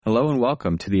Hello and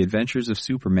welcome to the Adventures of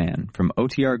Superman from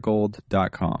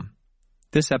OTRGold.com.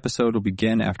 This episode will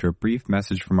begin after a brief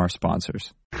message from our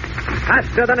sponsors.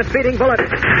 Faster than a speeding bullet.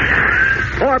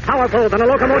 More powerful than a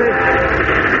locomotive.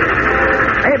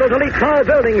 Able to leap tall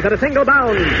buildings at a single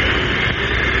bound.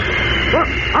 Look,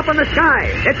 up in the sky.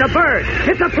 It's a bird.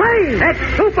 It's a plane. It's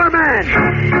Superman.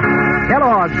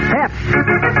 Kellogg's Pep.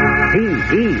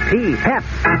 P-E-P, Pep.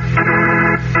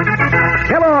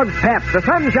 Kellogg's Pep, the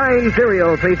Sunshine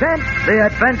Cereal, presents The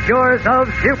Adventures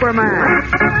of Superman.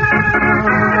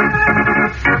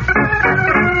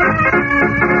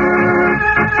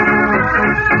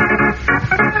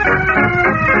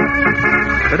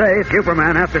 Today,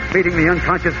 Superman, after speeding the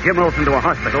unconscious Jim Olsen to a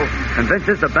hospital,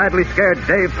 convinces the badly scared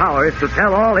Dave Powers to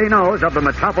tell all he knows of the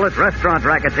Metropolis restaurant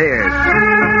racketeers.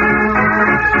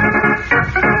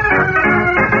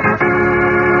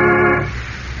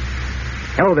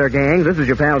 Hello there, gang. This is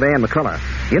your pal Dan McCullough.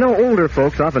 You know, older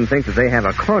folks often think that they have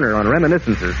a corner on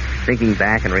reminiscences, thinking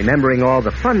back and remembering all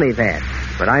the fun they've had.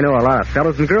 But I know a lot of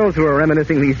fellows and girls who are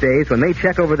reminiscing these days when they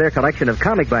check over their collection of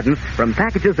comic buttons from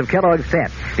packages of Kellogg's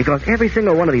Pep. Because every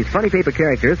single one of these funny paper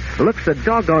characters looks so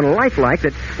doggone lifelike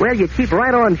that, well, you keep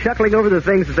right on chuckling over the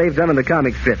things that they've done in the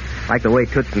comic strips. Like the way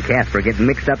Toots and Casper get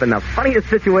mixed up in the funniest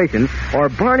situations, or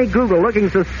Barney Google looking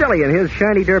so silly in his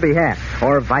shiny derby hat,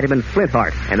 or Vitamin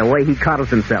Flintheart and the way he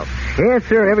coddles himself. Yes,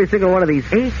 sir, every single one of these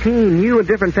 18 new and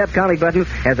different Pep comic buttons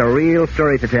has a real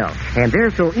story to tell. And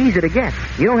they're so easy to get.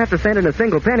 You don't have to send in a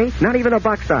single penny, not even a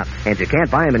buck stop. And you can't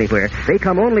buy them anywhere. They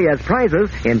come only as prizes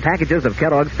in packages of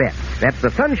Kellogg's Pep. That's the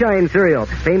Sunshine Cereal,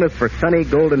 famous for sunny,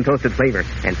 golden toasted flavor,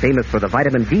 and famous for the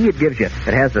vitamin D it gives you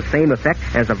that has the same effect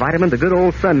as the vitamin the good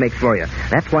old sun makes for you.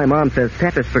 That's why Mom says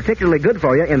Pep is particularly good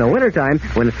for you in the wintertime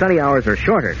when sunny hours are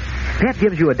shorter. Pep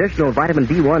gives you additional vitamin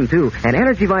B1, too, and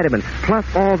energy vitamins, plus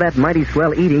all that mighty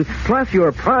swell eating, plus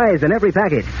your prize in every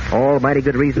package. All mighty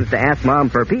good reasons to ask Mom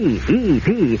for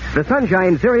P-E-P, the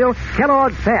Sunshine Cereal,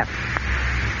 Kellogg's Pep.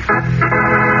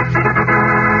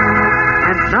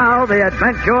 And now, the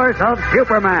Adventures of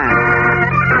Superman.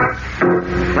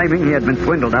 Claiming he had been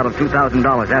swindled out of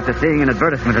 $2,000 after seeing an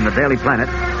advertisement in the Daily Planet,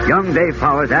 young Dave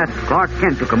Powers asked Clark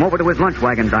Kent to come over to his lunch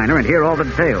wagon diner and hear all the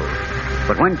details.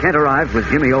 But when Kent arrived with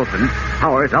Jimmy Olsen,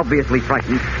 Powers, obviously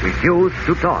frightened, refused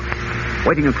to talk.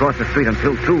 Waiting across the street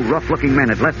until two rough-looking men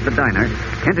had left the diner,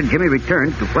 Kent and Jimmy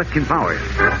returned to question Powers.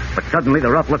 But suddenly the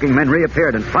rough-looking men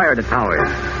reappeared and fired at Powers.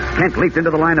 Kent leaped into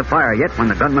the line of fire, yet when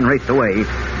the gunman raced away,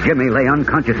 Jimmy lay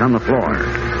unconscious on the floor.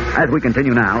 As we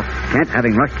continue now, Kent,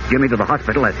 having rushed Jimmy to the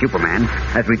hospital as Superman,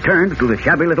 has returned to the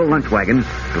shabby little lunch wagon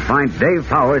to find Dave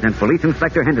Powers and Police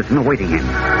Inspector Henderson awaiting him.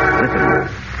 Listen.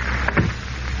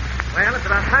 Well, it's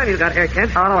about time you got here,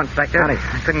 Kent. Oh, no, Inspector. Howdy.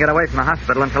 I couldn't get away from the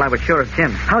hospital until I was sure of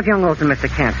Jim. How's young Olsen, Mr.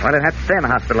 Kent? Well, he'll have to stay in the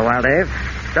hospital a while, Dave.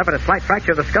 Suffered a slight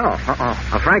fracture of the skull.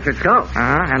 Uh-oh. A fractured skull?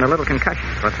 And a little concussion.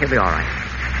 But he'll be all right.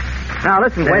 Now,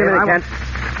 listen, Dave, wait a minute, Kent.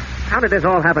 How did this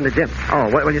all happen to Jim? Oh,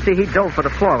 well, you see, he dove for the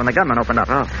floor when the gunman opened up.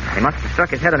 Oh. He must have struck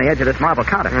his head on the edge of this marble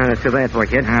counter. That's too bad for it,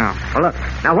 kid. Yeah. Well, look,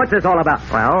 now what's this all about?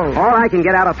 Well, all I can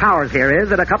get out of Powers here is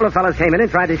that a couple of fellas came in and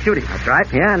tried to shoot him. That's right.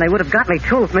 Yeah, and they would have got me,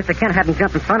 too, if Mr. Kent hadn't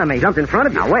jumped in front of me. Jumped in front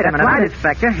of you? Now, wait a minute. Right,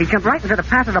 Inspector. He jumped right into the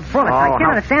path of the bullet. I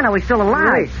can't understand how he's still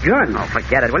alive. Good. Oh,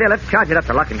 forget it, will you? Let's charge it up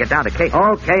to luck and get down to case.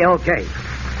 Okay.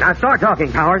 Now, start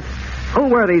talking, Powers. Who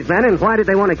were these men, and why did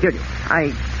they want to kill you?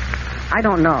 I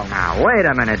don't know. Now, wait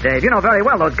a minute, Dave. You know very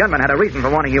well those gunmen had a reason for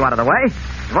wanting you out of the way.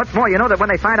 What's more, you know that when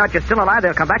they find out you're still alive,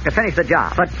 they'll come back to finish the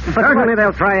job. But certainly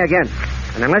they'll try again.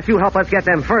 And unless you help us get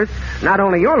them first, not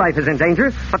only your life is in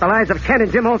danger, but the lives of Kent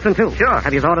and Jim Olsen, too. Sure.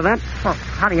 Have you thought of that? Well,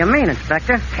 how do you mean,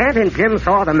 Inspector? Kent and Jim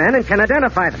saw the men and can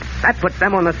identify them. That puts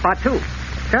them on the spot, too.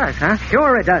 It does, huh?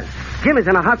 Sure it does. Jim is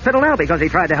in a hospital now because he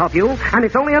tried to help you, and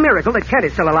it's only a miracle that Kent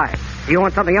is still alive. Do you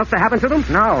want something else to happen to them?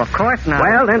 No, of course not.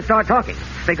 Well, then start talking.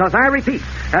 Because I repeat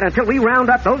that until we round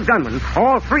up those gunmen,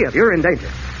 all three of you are in danger.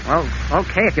 Well,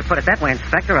 okay, if you put it that way,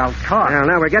 Inspector, I'll talk.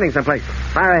 Now we're getting someplace.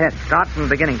 Fire ahead. Start from the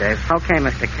beginning, Dave. Okay,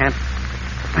 Mr. Kent.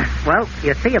 Well,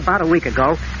 you see, about a week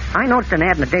ago, I noticed an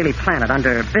ad in the Daily Planet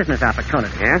under business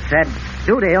opportunity. Yes? Said,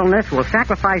 due to illness, will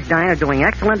sacrifice diner doing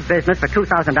excellent business for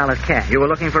 $2,000 cash. You were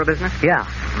looking for a business? Yeah.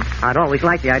 I'd always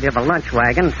liked the idea of a lunch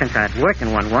wagon since I'd worked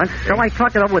in one once. So I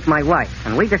talked it over with my wife,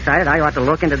 and we decided I ought to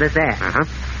look into this ad. Uh-huh.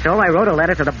 So I wrote a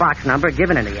letter to the box number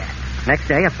given in the ad. Next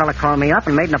day, a fella called me up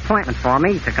and made an appointment for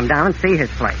me to come down and see his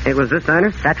place. It was this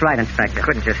diner? That's right, Inspector.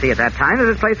 Couldn't you see at that time that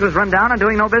this place was run down and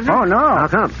doing no business? Oh, no. How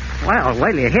come? Well,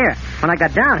 wait till you hear. When I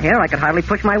got down here, I could hardly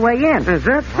push my way in. Is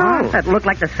that so? That looked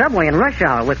like the subway in rush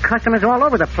hour with customers all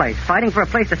over the place, fighting for a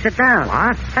place to sit down.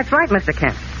 What? That's right, Mr.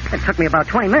 Kent. It took me about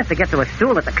 20 minutes to get to a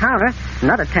stool at the counter.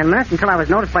 Another 10 minutes until I was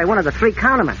noticed by one of the three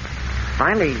countermen.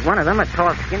 Finally, one of them, a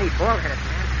tall, skinny, bald-headed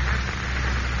man.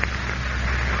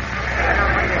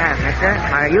 Mister,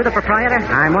 are you the proprietor?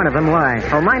 I'm one of them. Why?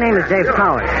 Oh, my name is Dave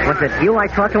Powers. Was it you I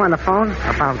talked to on the phone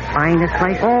about buying this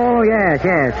place? Oh, yes.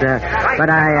 But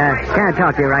I can't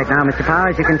talk to you right now, Mr.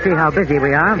 Powers. You can see how busy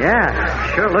we are.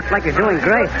 Yeah, sure looks like you're doing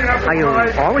great. Are you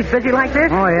always busy like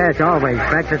this? Oh, yes, always.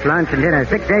 Breakfast, lunch, and dinner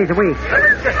 6 days a week.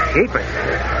 Jeepers.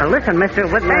 Listen, mister,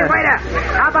 what... Hey, waiter,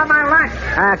 how about my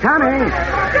lunch? Coming.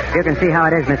 You can see how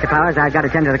it is, Mr. Powers. I've got to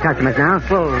tend to the customers now.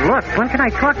 Well, look, when can I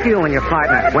talk to you and your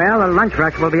partner? Well, the lunch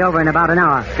rush will be over in about an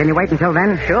hour. Can you wait until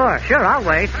then? Sure, I'll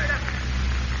wait.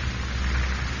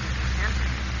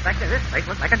 Inspector, this place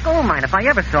looks like a gold mine if I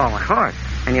ever saw one. Of course.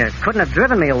 And you couldn't have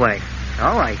driven me away. So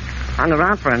I hung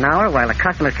around for an hour while the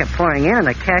customers kept pouring in and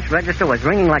the cash register was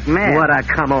ringing like mad. What a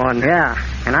come on. Yeah,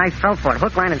 and I fell for it,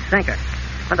 hook, line, and sinker.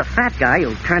 But the fat guy,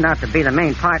 who turned out to be the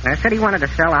main partner, said he wanted to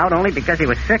sell out only because he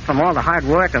was sick from all the hard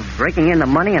work of breaking in the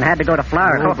money and had to go to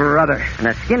Florida. Oh, brother. And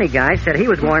the skinny guy said he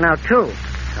was worn out, too.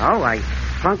 So I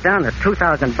plunked down the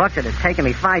 $2,000 it had taken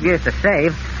me 5 years to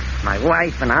save. My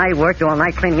wife and I worked all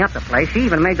night cleaning up the place. She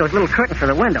even made those little curtains for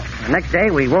the window. The next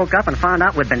day, we woke up and found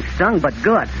out we'd been stung, but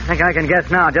good. I think I can guess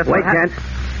now just Wait, what Kent.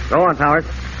 Go on, Powers.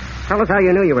 Tell us how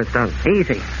you knew you were stung.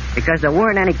 Easy. Because there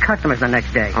weren't any customers the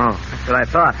next day. Oh, that's what I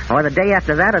thought. Or the day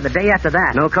after that, or the day after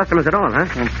that. No customers at all, huh?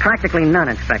 And practically none,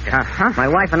 Inspector. Uh-huh. My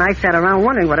wife and I sat around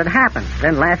wondering what had happened.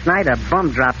 Then last night, a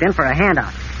bum dropped in for a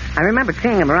handout. I remembered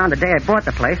seeing him around the day I bought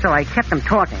the place, so I kept him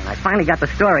talking. I finally got the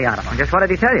story out of him. Just what did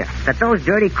he tell you? That those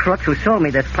dirty crooks who sold me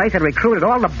this place had recruited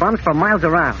all the bums for miles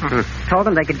around. Told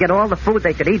them they could get all the food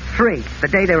they could eat free the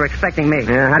day they were expecting me.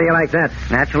 Yeah, how do you like that?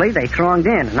 Naturally, they thronged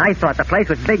in, and I thought the place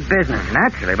was big business.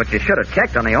 Naturally, but you should have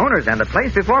checked on the owners and the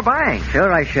place before buying.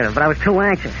 Sure I should have, but I was too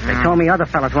anxious. They told me other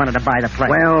fellas wanted to buy the place.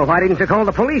 Well, why didn't you call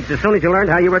the police as soon as you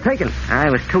learned how you were taken? I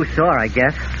was too sore, I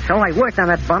guess. So I worked on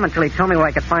that bum until he told me where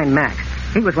I could find Max.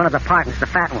 He was one of the partners, the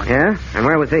fat one. Yeah? And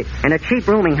where was he? In a cheap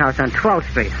rooming house on 12th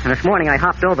Street. And this morning I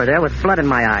hopped over there with blood in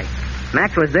my eye.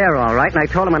 Max was there all right, and I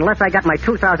told him unless I got my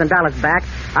 $2,000 back,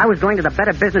 I was going to the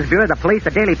Better Business Bureau, the police,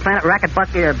 the Daily Planet, Racket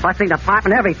busting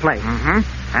department, every place. Mm-hmm.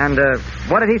 And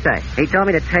what did he say? He told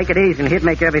me to take it easy and he'd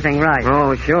make everything right.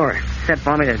 Oh, sure. Said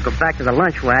for me to go back to the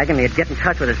lunch wagon, he'd get in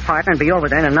touch with his partner and be over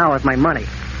there in an hour with my money.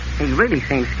 He really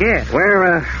seemed scared.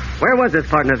 Where was this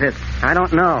partner of his? I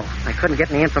don't know. I couldn't get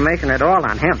any information at all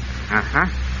on him. Uh-huh.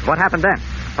 What happened then?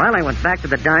 Well, I went back to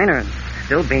the diner and,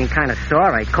 still being kind of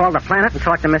sore, I called the Planet and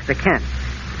talked to Mr. Kent.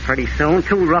 Pretty soon,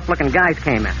 two rough-looking guys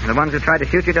came in. The ones who tried to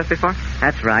shoot you just before?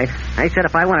 That's right. They said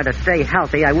if I wanted to stay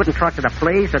healthy, I wouldn't talk to the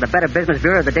police or the Better Business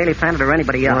Bureau or the Daily Planet or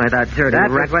anybody else. Why, that dirty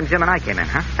That's when Jim and I came in,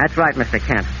 huh? That's right, Mr.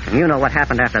 Kent. And you know what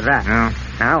happened after that. No.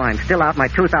 Now, I'm still out my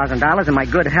 $2,000 and my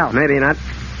good health. Maybe not.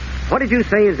 What did you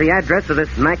say is the address of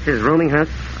this Max's rooming house?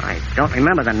 I don't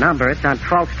remember the number. It's on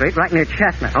 12th Street, right near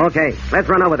Chestnut. Okay, let's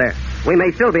run over there. We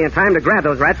may still be in time to grab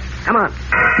those rats. Come on.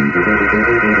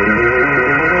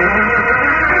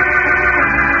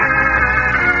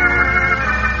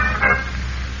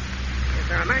 Is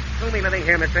there a Max Toomey living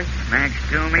here, mister? Max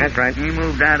Toomey? That's right. He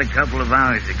moved out a couple of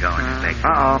hours ago, Inspector.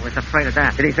 I was afraid of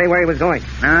that. Did he say where he was going?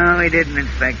 No, he didn't,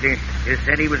 Inspector. Just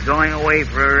said he was going away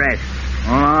for a rest.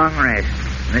 A long rest.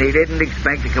 And that he didn't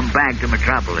expect to come back to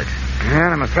Metropolis.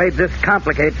 Well, I'm afraid this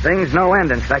complicates things no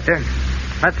end, Inspector.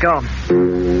 Let's go.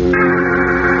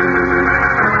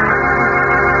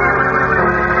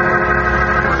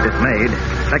 Dismayed,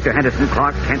 Inspector Henderson,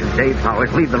 Clark, Kent, and Dave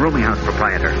Powers leave the rooming house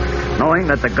proprietor, knowing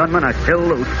that the gunmen are still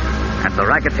loose and the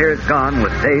racketeers gone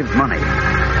with Dave's money.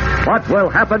 What will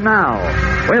happen now?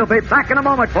 We'll be back in a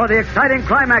moment for the exciting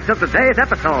climax of today's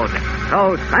episode.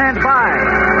 So stand by.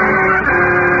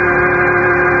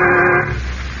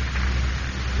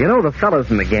 You know, the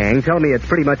fellows in the gang tell me it's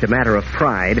pretty much a matter of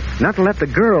pride not to let the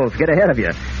girls get ahead of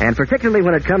you, and particularly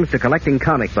when it comes to collecting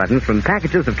comic buttons from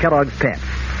packages of Kellogg's Pets.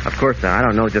 Of course, I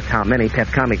don't know just how many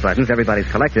Pet comic buttons everybody's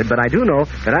collected, but I do know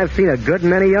that I've seen a good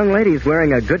many young ladies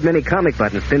wearing a good many comic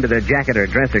buttons pinned to their jacket or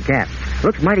dress or cap.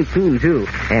 Looks mighty keen, too,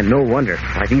 and no wonder.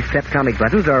 Why, these Pet comic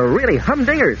buttons are really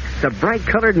humdingers, so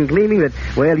bright-colored and gleaming that,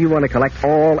 well, you want to collect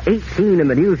all 18 in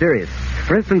the new series.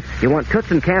 For instance, you want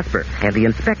Toots and Casper, and the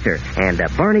Inspector, and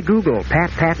Barney Google, Pat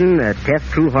Patton, Tess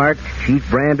Trueheart, Chief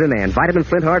Brandon, and Vitamin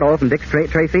Flintheart, all from Dick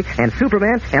Tracy, and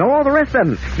Superman, and all the rest of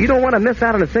them. You don't want to miss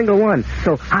out on a single one.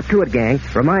 So hop to it, gang.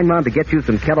 Remind Mom to get you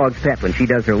some Kellogg's Pet when she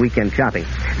does her weekend shopping.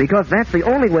 Because that's the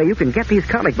only way you can get these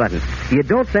comic buttons. You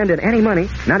don't send in any money,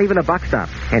 not even a box stop,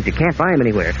 and you can't buy them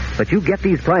anywhere. But you get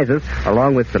these prizes,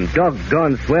 along with some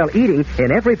doggone swell eating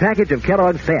in every package of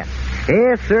Kellogg's Pet.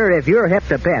 Yes, sir, if you're hep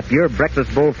to Pep, your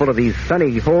breakfast bowl full of these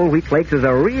sunny whole wheat flakes is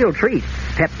a real treat.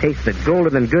 Pep tastes so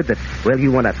golden and good that, well,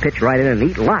 you want to pitch right in and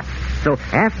eat lots. So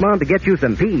ask Mom to get you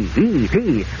some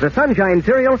P-E-P, the Sunshine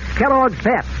Cereal, Kellogg's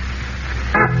Pep.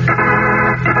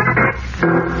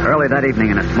 Early that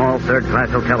evening in a small third-class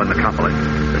hotel in Metropolis,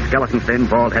 the skeleton-thin,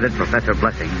 bald-headed Professor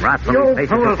Blessing wrathfully You faces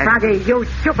fool, his head. Froggy, you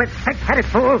stupid, thick-headed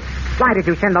fool. Why did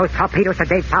you send those torpedoes to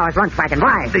Dave Powers' lunch wagon?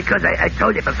 Why? Because I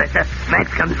told you, Professor.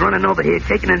 Max comes running over here,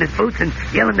 shaking in his boots and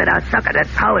yelling that our sucker, that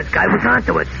Powers guy, was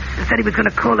onto us and said he was going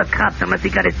to call the cops unless he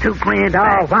got his $2,000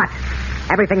 back. Oh, what?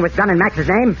 Everything was done in Max's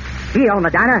name. He owned the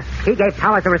diner. He gave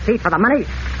Powers a receipt for the money.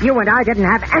 You and I didn't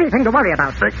have anything to worry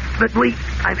about. But we...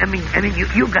 I mean,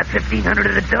 you got $1,500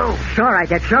 of the dough. Sure I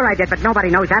did, but nobody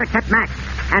knows that except Max.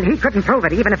 And he couldn't prove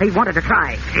it, even if he wanted to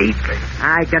try. Jeepers.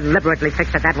 I deliberately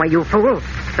fixed it that way, you fool.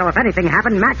 So if anything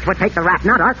happened, Max would take the rap,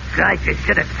 not us. God, you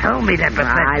should have told me that,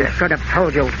 Professor. I should have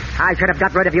told you. I should have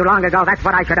got rid of you long ago. That's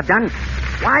what I should have done.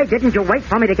 Why didn't you wait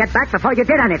for me to get back before you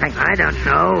did anything? I don't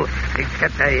know.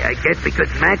 Except I guess because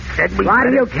Max said we... Why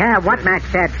do you care what Max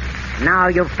said? Now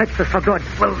you've fixed us for good.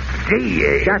 Well,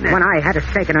 gee... Just when I had a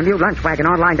stake in a new lunch wagon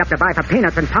all lined up to buy for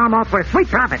peanuts and palm off for a sweet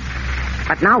profit.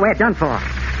 But now we're done for.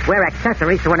 We're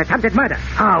accessories to an attempted murder.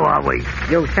 How are we?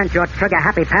 You sent your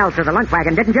trigger-happy pals to the lunch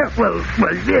wagon, didn't you? Well,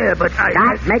 yeah, but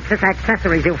That makes us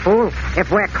accessories, you fool.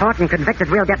 If we're caught and convicted,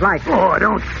 we'll get life. Oh,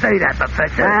 don't say that,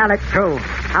 Professor. Well, it's true.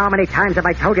 How many times have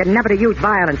I told you never to use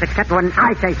violence except when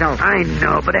I say so? I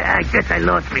know, but I guess I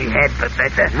lost me head,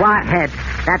 Professor. What head?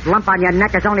 That lump on your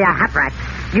neck is only a hat rack.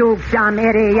 You dumb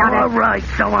idiot. All right,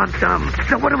 so I'm dumb.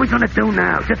 So what are we going to do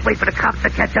now? Just wait for the cops to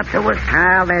catch up to us?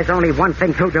 Well, there's only one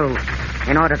thing to do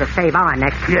in order to save our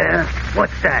necks. Yeah?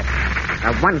 What's that?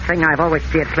 The one thing I've always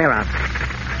steered clear of.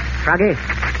 Froggy,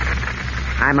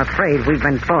 I'm afraid we've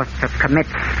been forced to commit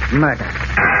murder.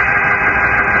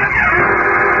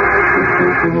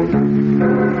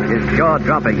 His jaw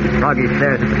dropping, Froggy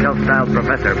stares at the self-styled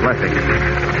Professor Blessing,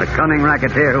 the cunning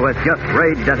racketeer who has just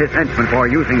raged at his henchmen for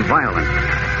using violence,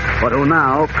 but who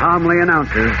now calmly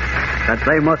announces that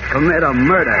they must commit a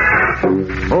murder.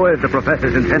 Who is the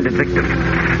Professor's intended victim?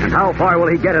 And how far will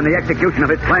he get in the execution of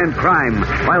his planned crime,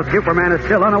 while Superman is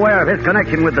still unaware of his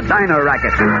connection with the diner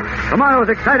racket? Tomorrow's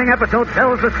exciting episode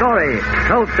tells the story,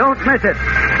 so don't miss it.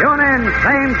 Tune in,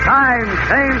 same time,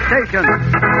 same station.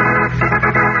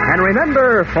 And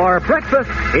remember, for breakfast,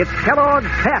 it's Kellogg's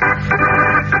Pep.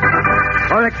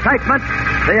 For excitement,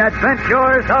 the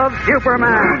adventures of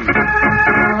Superman.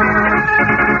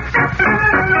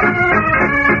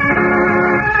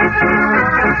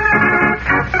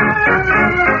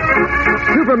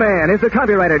 Superman is a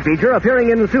copyrighted feature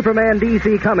appearing in Superman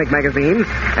DC comic magazines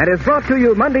and is brought to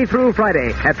you Monday through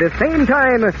Friday at the same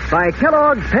time by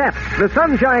Kellogg's Pep, the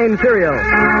Sunshine Cereal.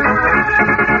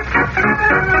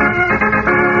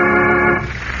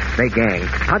 Say, gang,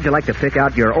 how'd you like to pick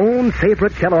out your own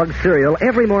favorite Kellogg's cereal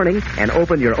every morning and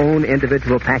open your own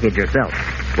individual package yourself?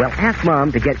 Well, ask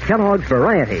Mom to get Kellogg's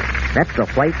Variety. That's the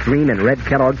white, green, and red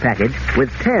Kellogg package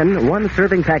with 10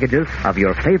 one-serving packages of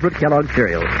your favorite Kellogg's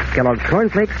cereals. Kellogg's Corn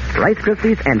Flakes, Rice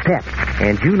Krispies, and Pep.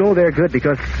 And you know they're good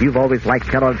because you've always liked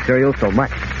Kellogg's cereal so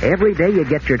much. Every day you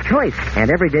get your choice, and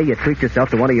every day you treat yourself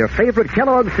to one of your favorite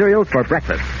Kellogg's cereals for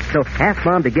breakfast. So ask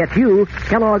Mom to get you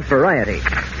Kellogg's Variety.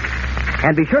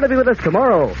 And be sure to be with us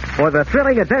tomorrow for the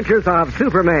thrilling adventures of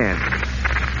Superman.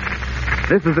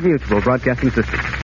 This is the Mutual Broadcasting System.